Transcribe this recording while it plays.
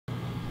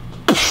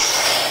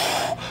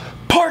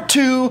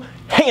2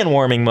 hand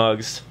warming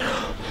mugs.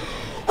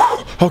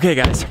 Okay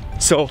guys,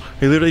 so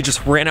I literally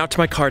just ran out to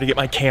my car to get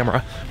my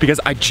camera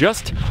because I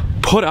just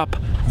put up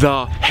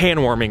the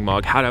hand warming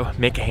mug, how to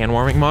make a hand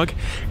warming mug,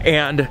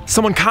 and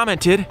someone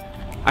commented,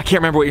 I can't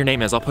remember what your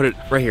name is, I'll put it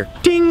right here,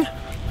 ding!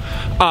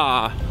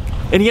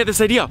 And he had this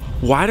idea,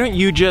 why don't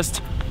you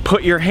just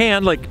put your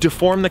hand, like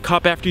deform the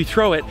cup after you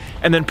throw it,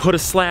 and then put a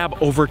slab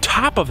over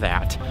top of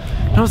that.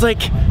 And I was like,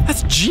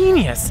 that's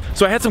genius.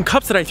 So I had some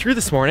cups that I threw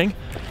this morning,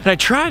 and I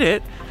tried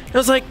it, and I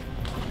was like,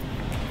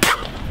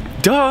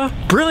 duh,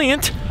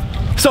 brilliant.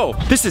 So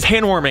this is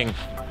hand warming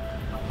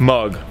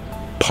mug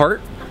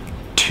part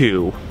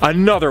 2,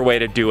 another way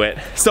to do it.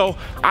 So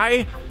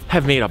I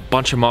have made a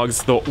bunch of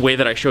mugs the way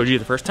that I showed you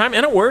the first time,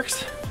 and it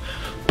works,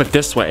 but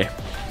this way,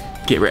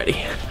 get ready.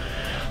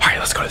 All right,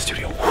 let's go to the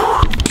studio.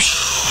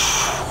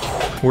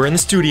 We're in the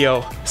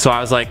studio, so I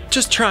was like,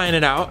 just trying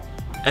it out,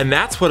 and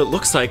that's what it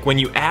looks like when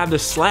you add the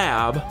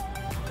slab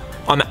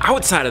on the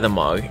outside of the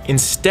mug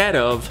instead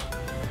of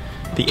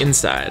the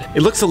inside.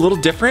 It looks a little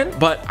different,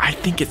 but I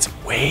think it's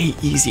way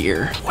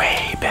easier,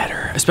 way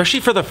better. Especially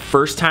for the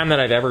first time that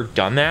I've ever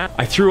done that.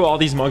 I threw all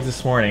these mugs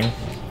this morning,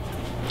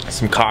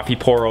 some coffee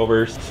pour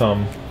overs,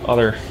 some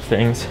other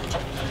things,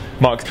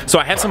 mugs. So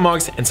I have some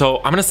mugs, and so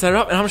I'm gonna set it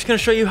up and I'm just gonna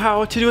show you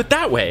how to do it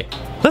that way.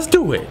 Let's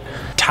do it.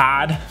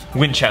 Todd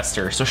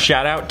Winchester, so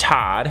shout out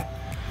Todd.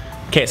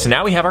 Okay, so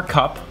now we have our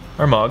cup,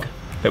 our mug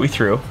that we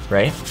threw,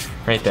 right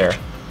there.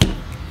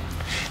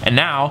 And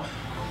now,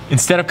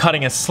 instead of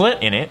cutting a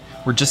slit in it,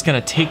 we're just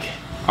gonna take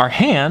our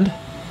hand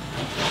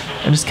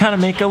and just kind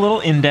of make a little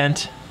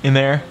indent in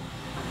there,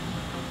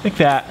 like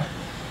that,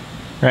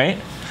 right?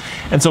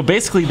 And so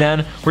basically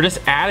then, we're just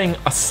adding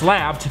a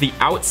slab to the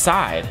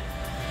outside.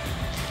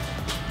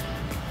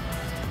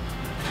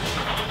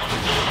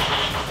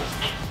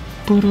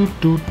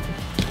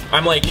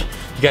 I'm like,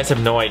 you guys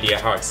have no idea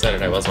how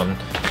excited I was when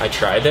I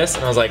tried this,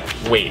 and I was like,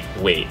 wait.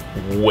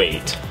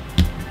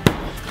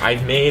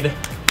 I've made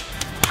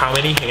how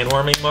many hand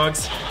warming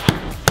mugs?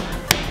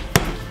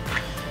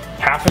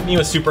 Half of me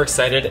was super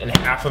excited and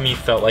half of me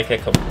felt like a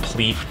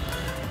complete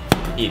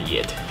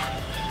idiot.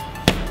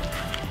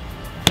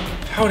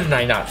 How did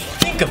I not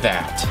think of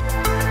that?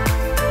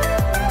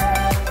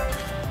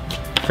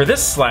 For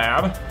this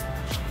slab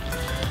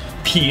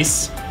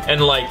piece,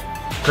 and like,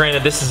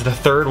 granted, this is the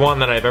 3rd one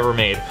that I've ever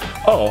made.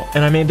 Oh,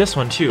 and I made this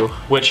one too,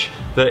 which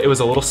it was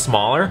a little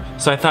smaller,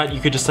 so I thought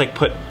you could just like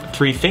put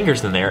 3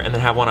 fingers in there and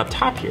then have one up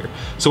top here.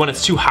 So when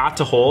it's too hot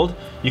to hold,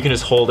 you can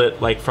just hold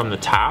it like from the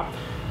top.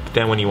 But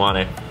then when you want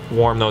to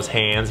warm those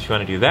hands, if you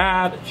want to do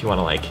that, if you want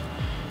to like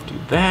do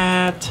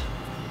that.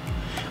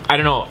 I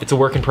don't know, it's a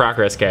work in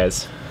progress,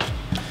 guys.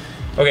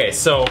 Okay,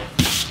 so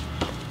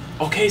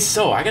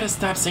I gotta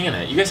stop saying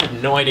that. You guys have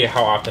no idea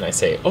how often I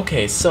say,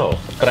 okay, so,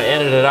 but I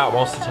edit it out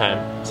most of the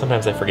time.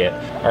 Sometimes I forget.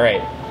 All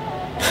right.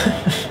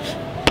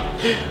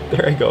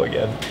 There I go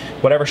again.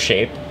 Whatever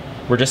shape,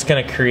 we're just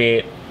gonna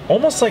create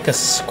almost like a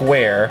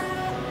square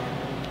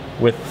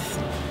with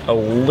a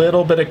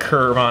little bit of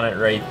curve on it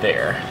right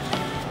there.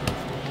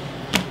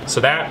 So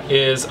that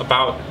is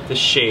about the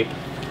shape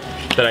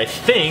that I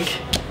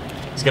think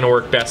is gonna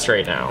work best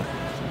right now.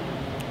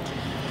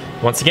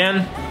 Once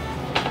again,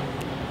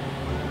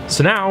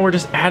 so now we're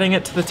just adding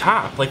it to the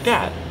top, like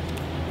that.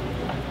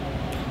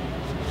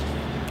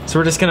 So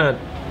we're just gonna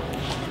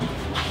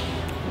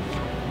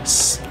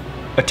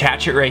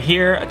attach it right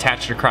here,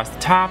 attach it across the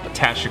top,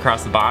 attach it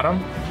across the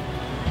bottom,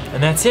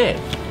 and that's it.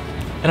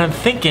 And I'm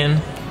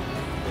thinking,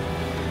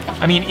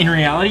 I mean, in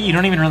reality, you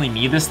don't even really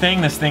need this thing.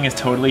 This thing is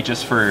totally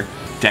just for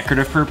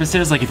decorative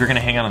purposes. Like if you're gonna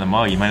hang on to the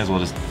mug, you might as well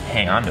just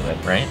hang on to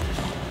it, right?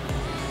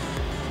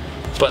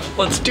 But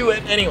let's do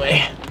it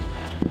anyway.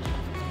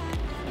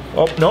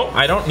 Oh, no,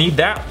 I don't need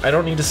that. I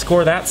don't need to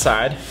score that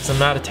side because I'm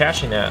not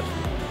attaching that.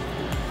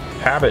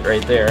 Have it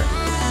right there.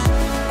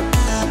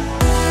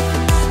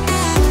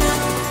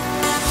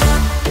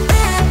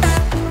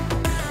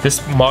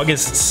 This mug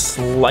is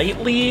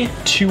slightly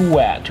too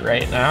wet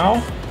right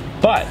now,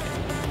 but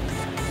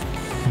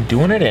I'm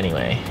doing it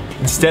anyway.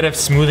 Instead of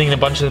smoothing a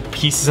bunch of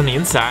pieces on the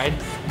inside,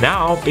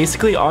 now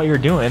basically all you're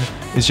doing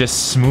is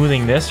just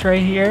smoothing this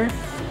right here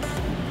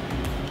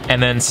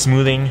and then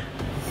smoothing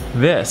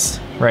this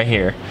right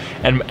here.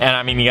 And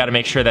I mean, you gotta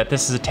make sure that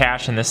this is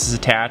attached and this is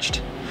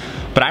attached.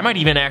 But I might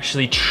even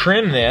actually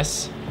trim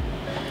this.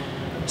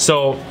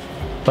 So,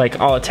 like,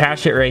 I'll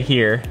attach it right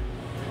here.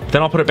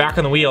 Then I'll put it back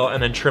on the wheel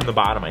and then trim the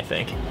bottom, I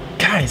think.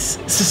 Guys,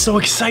 this is so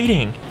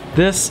exciting.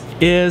 This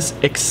is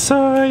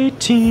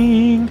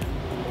exciting.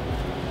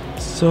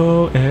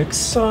 So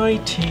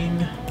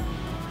exciting.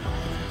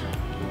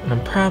 And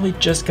I'm probably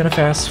just gonna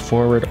fast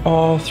forward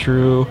all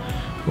through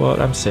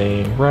what I'm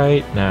saying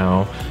right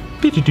now.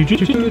 There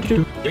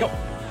you go.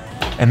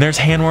 And there's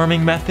hand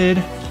warming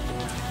method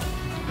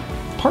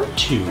part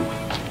 2,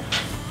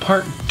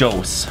 part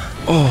dos.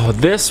 Oh,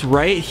 this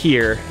right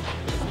here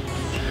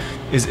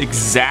is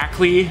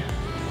exactly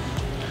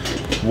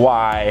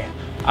why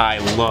I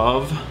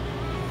love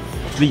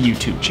the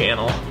YouTube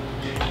channel.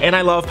 And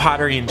I love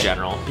pottery in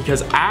general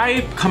because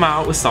I come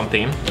out with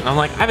something and I'm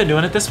like, I've been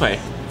doing it this way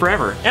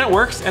forever. And it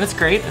works and it's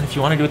great. And if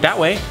you want to do it that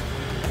way,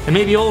 then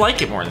maybe you'll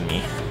like it more than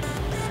me.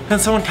 And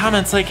someone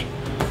comments like,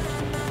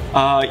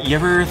 you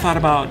ever thought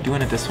about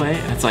doing it this way?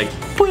 And it's like,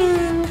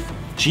 boing,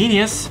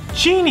 genius,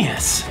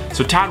 genius.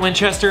 So Todd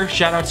Winchester,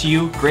 shout out to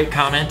you, great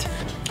comment.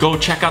 Go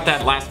check out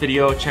that last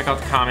video, check out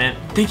the comment.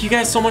 Thank you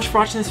guys so much for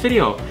watching this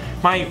video.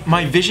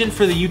 My vision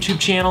for the YouTube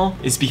channel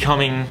is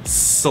becoming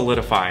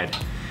solidified.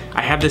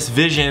 I have this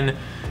vision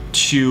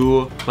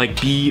to like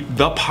be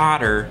the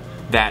potter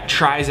that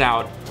tries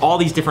out all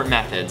these different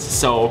methods.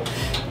 So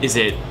is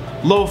it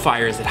low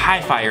fire, is it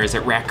high fire, is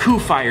it raku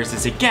fires,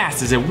 is it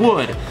gas, is it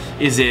wood,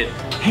 is it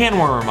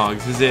handwarmer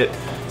mugs, is it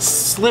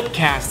slip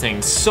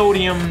casting,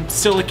 sodium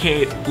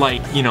silicate,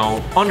 like, you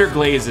know,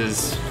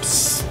 underglazes,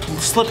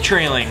 slip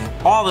trailing,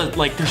 all the,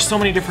 like, there's so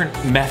many different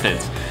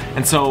methods.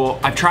 And so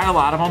I've tried a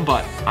lot of them,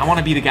 but I want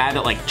to be the guy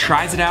that like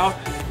tries it out,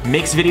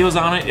 makes videos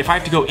on it. If I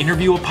have to go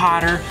interview a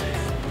potter,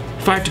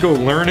 if I have to go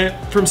learn it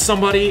from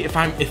somebody, if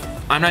I'm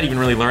not even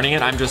really learning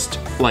it, I'm just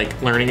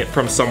like learning it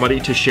from somebody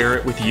to share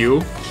it with you,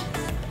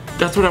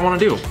 that's what I want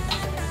to do.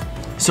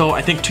 So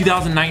I think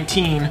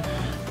 2019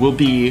 will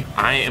be,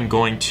 I am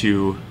going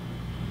to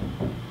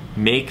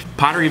make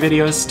pottery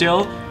videos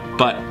still,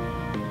 but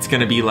it's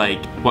gonna be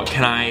like, what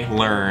can I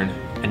learn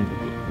and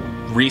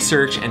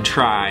research and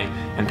try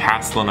and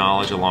pass the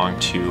knowledge along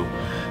to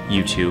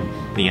YouTube,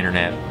 the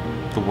internet,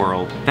 the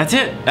world. That's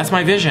it, that's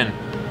my vision.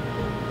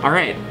 All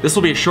right, this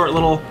will be a short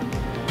little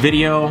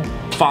video,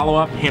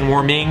 follow-up,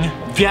 handwarming.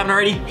 If you haven't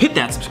already, hit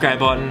that subscribe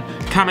button,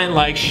 comment,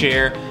 like,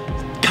 share.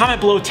 Comment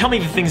below, tell me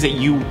the things that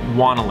you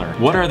want to learn.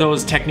 What are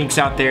those techniques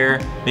out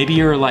there? Maybe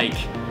you're like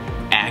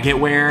agate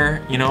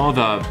ware, you know,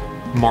 the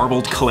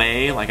marbled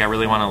clay, like I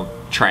really want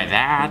to try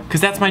that,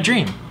 because that's my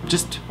dream.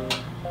 Just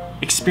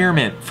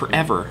experiment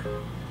forever.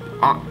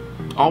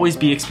 Always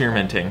be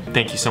experimenting.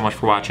 Thank you so much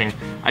for watching.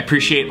 I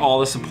appreciate all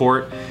the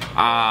support.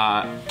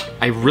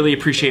 I really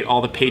appreciate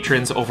all the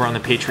patrons over on the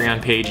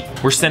Patreon page.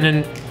 We're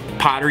sending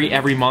pottery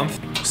every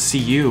month. See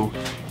you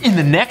in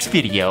the next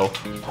video.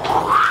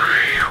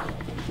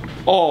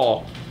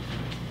 Oh,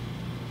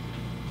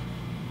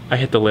 I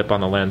hit the lip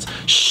on the lens.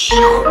 Shh.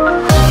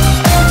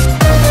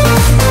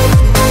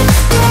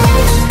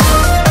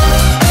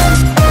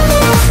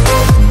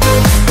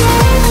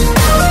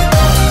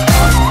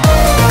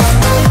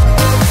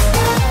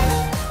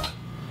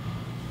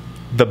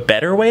 The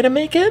better way to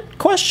make it?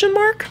 Question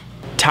mark?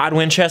 Todd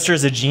Winchester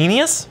is a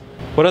genius?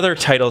 What other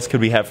titles could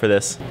we have for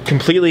this?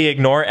 Completely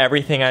ignore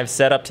everything I've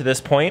said up to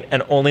this point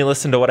and only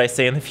listen to what I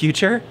say in the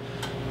future?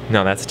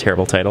 No, that's a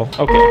terrible title.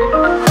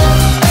 Okay.